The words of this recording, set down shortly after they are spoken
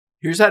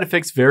Here's how to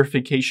fix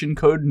verification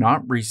code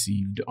not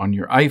received on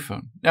your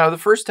iPhone. Now, the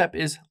first step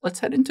is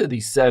let's head into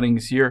the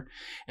settings here.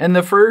 And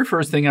the very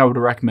first thing I would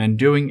recommend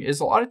doing is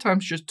a lot of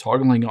times just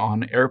toggling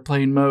on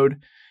airplane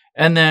mode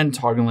and then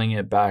toggling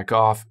it back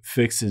off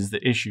fixes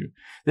the issue.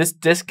 This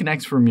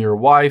disconnects from your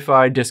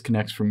Wi-Fi,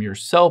 disconnects from your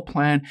cell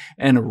plan,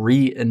 and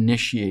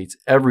reinitiates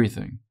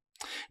everything.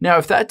 Now,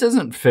 if that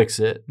doesn't fix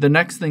it, the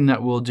next thing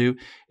that we'll do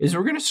is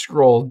we're going to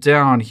scroll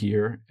down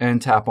here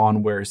and tap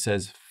on where it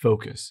says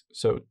focus.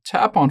 So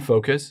tap on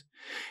focus,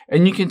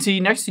 and you can see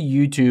next to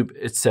YouTube,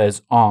 it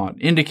says on,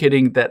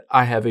 indicating that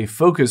I have a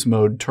focus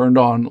mode turned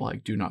on,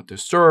 like do not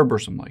disturb or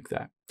something like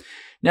that.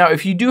 Now,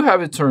 if you do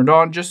have it turned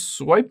on, just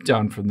swipe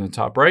down from the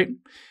top right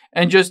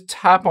and just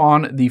tap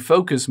on the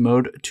focus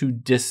mode to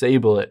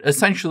disable it.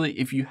 Essentially,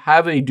 if you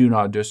have a do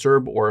not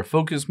disturb or a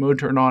focus mode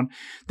turned on,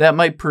 that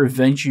might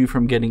prevent you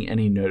from getting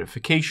any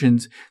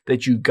notifications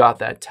that you got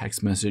that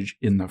text message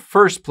in the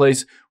first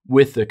place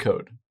with the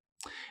code.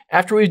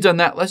 After we've done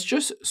that, let's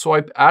just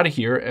swipe out of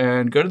here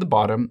and go to the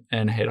bottom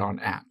and hit on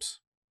apps.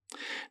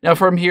 Now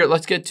from here,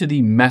 let's get to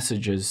the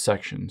messages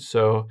section.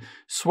 So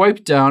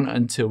swipe down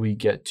until we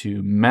get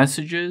to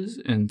messages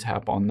and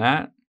tap on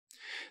that.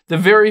 The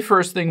very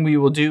first thing we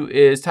will do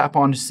is tap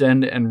on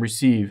send and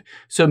receive.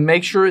 So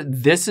make sure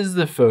this is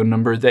the phone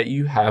number that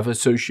you have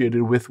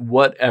associated with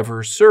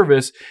whatever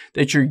service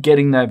that you're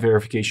getting that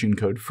verification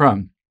code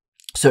from.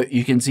 So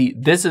you can see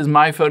this is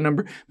my phone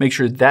number. Make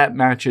sure that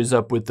matches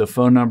up with the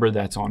phone number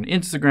that's on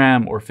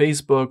Instagram or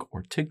Facebook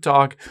or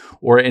TikTok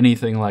or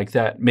anything like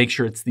that. Make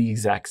sure it's the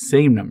exact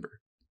same number.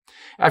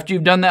 After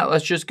you've done that,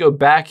 let's just go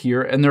back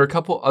here, and there are a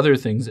couple other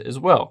things as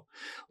well.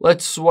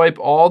 Let's swipe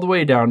all the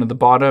way down to the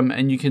bottom,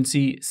 and you can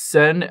see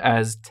send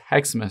as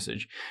text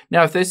message.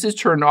 Now, if this is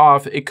turned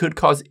off, it could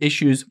cause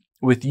issues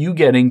with you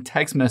getting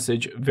text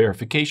message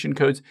verification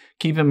codes.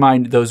 Keep in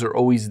mind, those are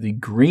always the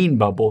green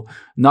bubble,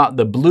 not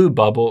the blue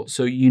bubble,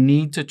 so you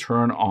need to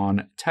turn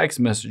on text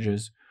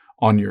messages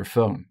on your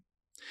phone.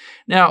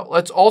 Now,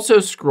 let's also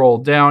scroll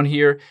down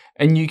here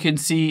and you can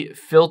see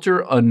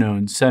filter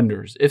unknown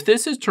senders. If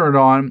this is turned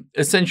on,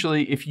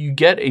 essentially, if you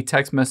get a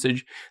text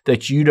message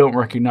that you don't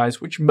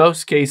recognize, which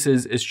most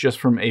cases is just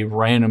from a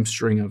random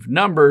string of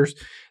numbers,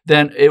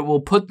 then it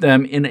will put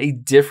them in a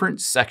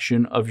different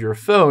section of your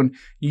phone.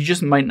 You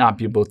just might not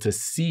be able to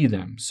see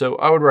them. So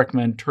I would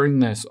recommend turning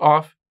this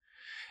off.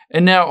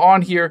 And now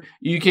on here,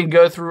 you can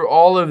go through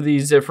all of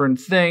these different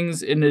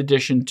things in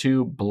addition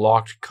to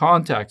blocked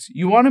contacts.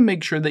 You want to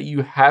make sure that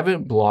you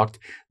haven't blocked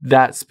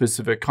that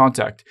specific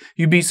contact.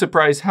 You'd be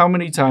surprised how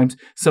many times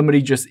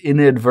somebody just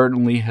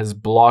inadvertently has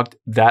blocked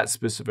that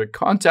specific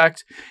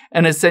contact,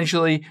 and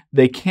essentially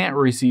they can't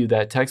receive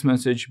that text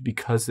message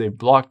because they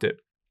blocked it.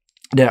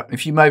 Now,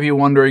 if you might be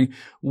wondering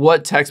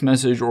what text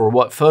message or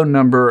what phone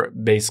number,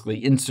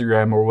 basically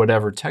Instagram or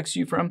whatever, texts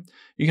you from,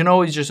 you can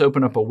always just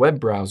open up a web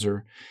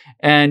browser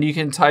and you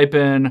can type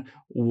in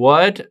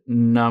what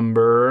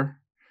number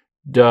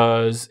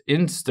does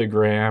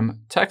Instagram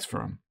text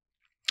from?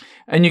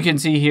 And you can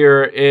see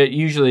here, it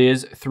usually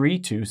is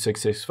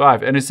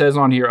 32665. And it says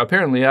on here,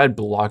 apparently I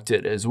blocked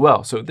it as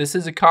well. So this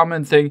is a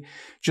common thing.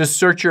 Just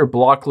search your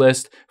block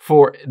list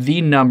for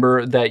the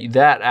number that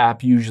that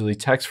app usually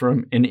texts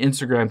from. In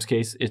Instagram's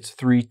case, it's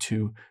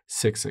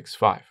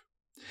 32665.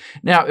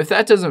 Now, if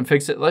that doesn't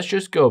fix it, let's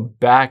just go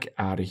back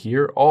out of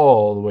here,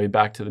 all the way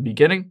back to the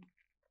beginning.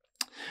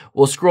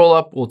 We'll scroll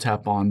up, we'll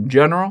tap on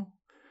General,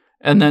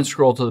 and then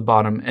scroll to the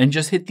bottom and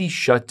just hit the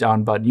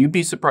shutdown button. You'd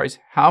be surprised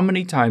how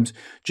many times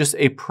just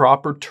a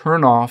proper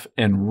turn off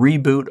and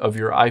reboot of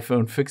your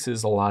iPhone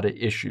fixes a lot of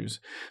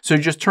issues. So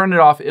just turn it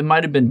off. It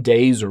might have been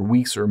days or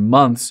weeks or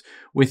months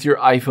with your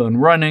iPhone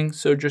running.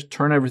 So just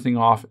turn everything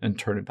off and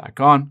turn it back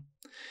on.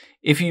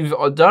 If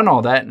you've done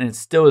all that and it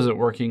still isn't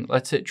working,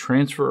 let's hit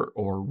transfer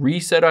or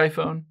reset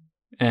iPhone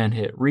and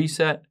hit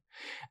reset.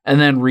 And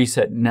then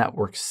reset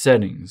network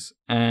settings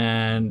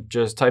and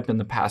just type in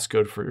the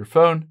passcode for your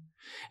phone.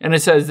 And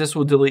it says this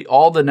will delete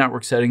all the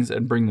network settings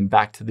and bring them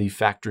back to the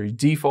factory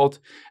default.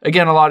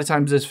 Again, a lot of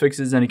times this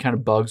fixes any kind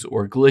of bugs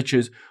or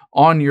glitches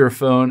on your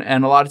phone,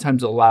 and a lot of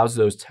times it allows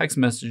those text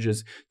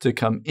messages to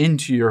come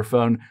into your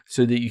phone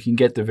so that you can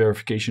get the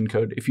verification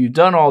code. If you've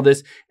done all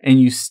this and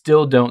you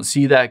still don't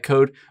see that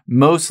code,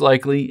 most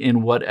likely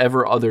in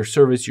whatever other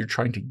service you're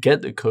trying to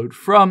get the code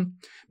from,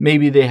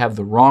 maybe they have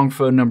the wrong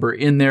phone number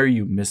in there,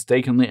 you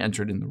mistakenly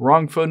entered in the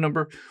wrong phone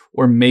number,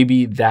 or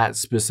maybe that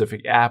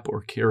specific app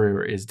or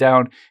carrier is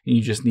down and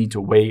you just need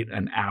to wait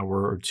an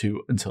hour or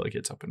two until it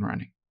gets up and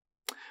running.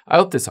 I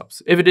hope this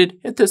helps. If it did,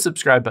 hit the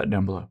subscribe button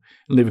down below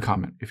and leave a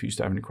comment if you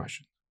still have any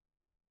questions.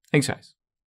 Thanks, guys.